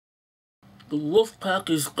The wolf pack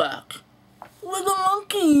is back. With a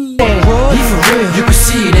monkey! Be for real, you can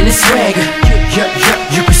see it in his swagger.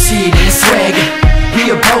 You can see it in his swagger.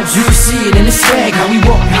 He a boss, you can see it in his swag. How we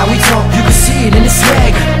walk, how we talk, you can see it in his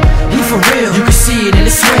swagger. He for real, you can see it in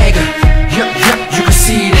his swagger. You can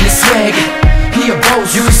see it in his swagger. He a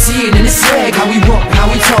boss, you can see it in his swag. How we walk,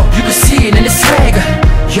 how we talk, you can see it in his swagger.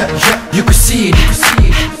 You can see it.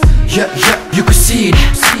 You can see it.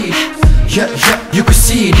 You can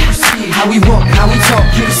see it. How we walk, how we talk,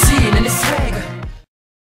 you can see it in his swagger.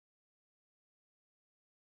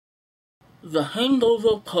 The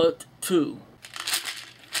Hangover Part 2.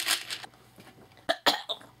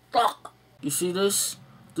 Fuck! You see this?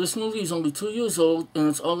 This movie is only 2 years old and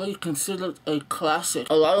it's already considered a classic.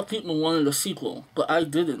 A lot of people wanted a sequel, but I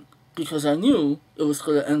didn't, because I knew it was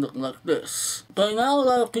going to end up like this. By now, a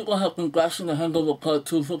lot of people have been bashing The Hangover Part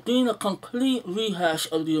 2 for being a complete rehash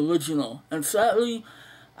of the original, and sadly,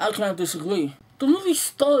 I can't disagree. The movie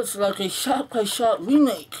starts like a shot-by-shot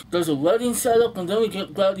remake. There's a wedding setup, and then we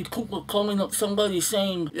get Bradley Cooper calling up somebody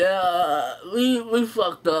saying, yeah, we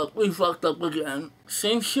fucked up again.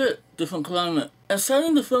 Same shit, different climate. And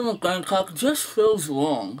setting the film in Bangkok just feels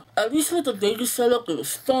wrong. At least with the Vegas setup, it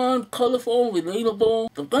was fun, colorful, relatable.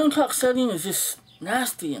 The Bangkok setting is just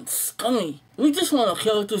nasty and scummy. We just want our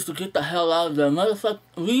characters to get the hell out of there. Matter of fact,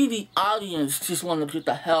 we the audience just want to get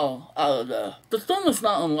the hell out of there. The film is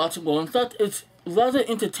not unwatchable. In fact, it's rather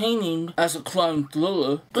entertaining as a crime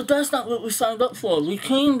thriller, but that's not what we signed up for. We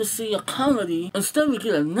came to see a comedy. Instead, we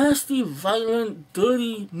get a nasty, violent,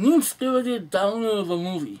 dirty, mean-spirited downer of a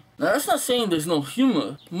movie. Now, that's not saying there's no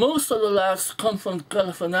humor. Most of the laughs come from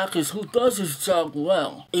Galifianakis, who does his job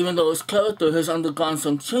well, even though his character has undergone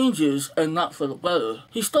some changes, and not for the better.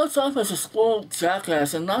 He starts off as a spoiled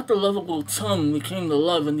jackass and not the lovable chum we came to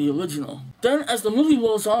love in the original. Then, as the movie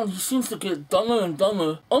rolls on, he seems to get dumber and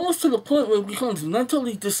dumber, almost to the point where he becomes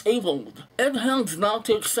mentally disabled. Ed Helms now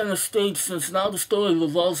takes center stage, since now the story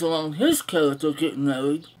revolves around his character getting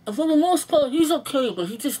married. And for the most part, he's okay, but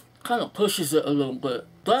he just kind of pushes it a little bit.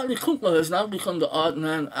 Bradley Cooper has now become the odd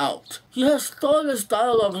man out. He has thoughtless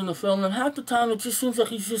dialogue in the film, and half the time it just seems like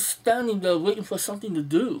he's just standing there waiting for something to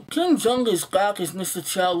do. Kim Jong is back as Mr.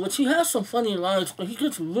 Chow, which he has some funny lines, but he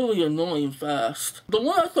gets really annoying fast. The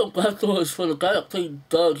one I felt bad for is for the guy that played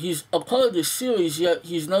Doug. He's a part of this series, yet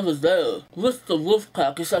he's never there. With the wolf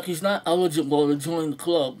pack, it's like he's not eligible to join the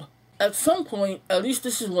club. At some point, at least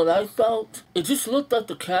this is what I felt, it just looked like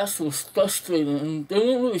the cast was frustrated and they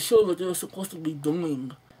weren't really sure what they were supposed to be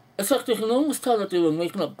doing. It's like they can almost tell that they were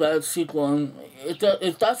making a bad sequel, and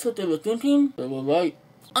if that's what they were thinking, they were right.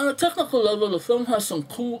 On a technical level, the film has some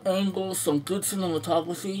cool angles, some good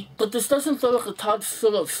cinematography, but this doesn't feel like a Todd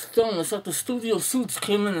Phillips film. It's like the studio suits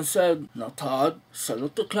came in and said, now Todd, set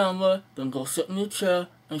up the camera, then go sit in your chair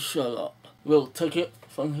and shut up. We'll take it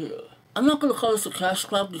from here. I'm not going to call this a cash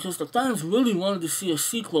grab because the fans really wanted to see a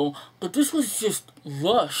sequel, but this was just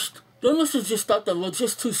rushed. They must have just thought that we're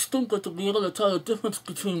just too stupid to be able to tell the difference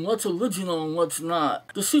between what's original and what's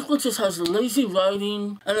not. The sequel just has lazy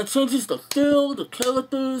writing, and it changes the feel, the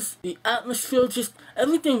characters, the atmosphere, just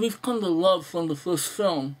everything we've come to love from the first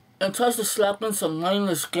film, and tries to slap in some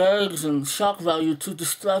mindless gags and shock value to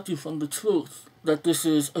distract you from the truth that this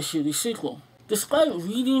is a shitty sequel. Despite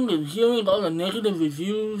reading and hearing all the negative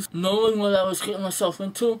reviews, knowing what I was getting myself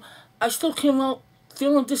into, I still came out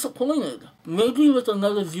feeling disappointed. Maybe with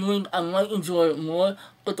another viewing I might enjoy it more,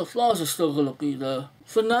 but the flaws are still gonna be there.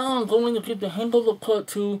 For now, I'm going to give The Hangover Part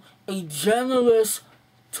 2 a generous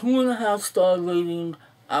 2.5-star rating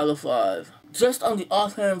out of 5. Just on the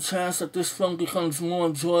offhand chance that this film becomes more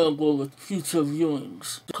enjoyable with future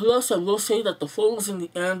viewings. Plus, I will say that the photos in the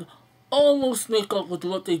end almost make up with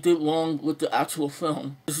what they did wrong with the actual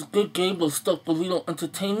film. This is Big Gabe of Stuck Burrito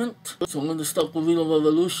Entertainment. Join the Stuck Burrito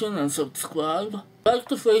Revolution and subscribe. Like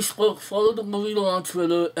the Facebook, follow the Burrito on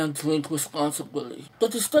Twitter, and drink responsibly.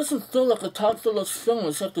 But this doesn't feel like a Todd Phillips film.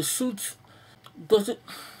 It's like the suits. But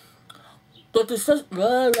this doesn't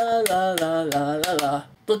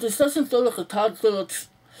feel like a Todd Phillips.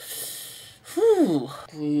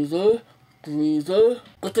 Breather.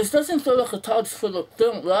 But this doesn't feel like a Todd Phillips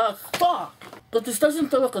film. Fuck! But this doesn't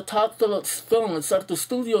feel like a Todd Phillips film. It's like the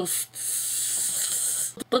studio's.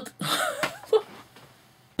 But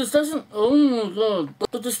this doesn't. Oh my god.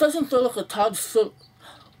 But this doesn't feel like a Todd Phillips.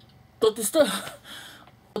 But this doesn't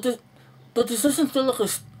feel like a.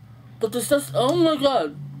 But this does. Oh my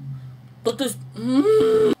god. But this.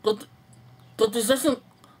 But this doesn't.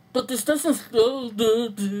 But this doesn't.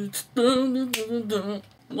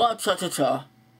 What cha cha cha?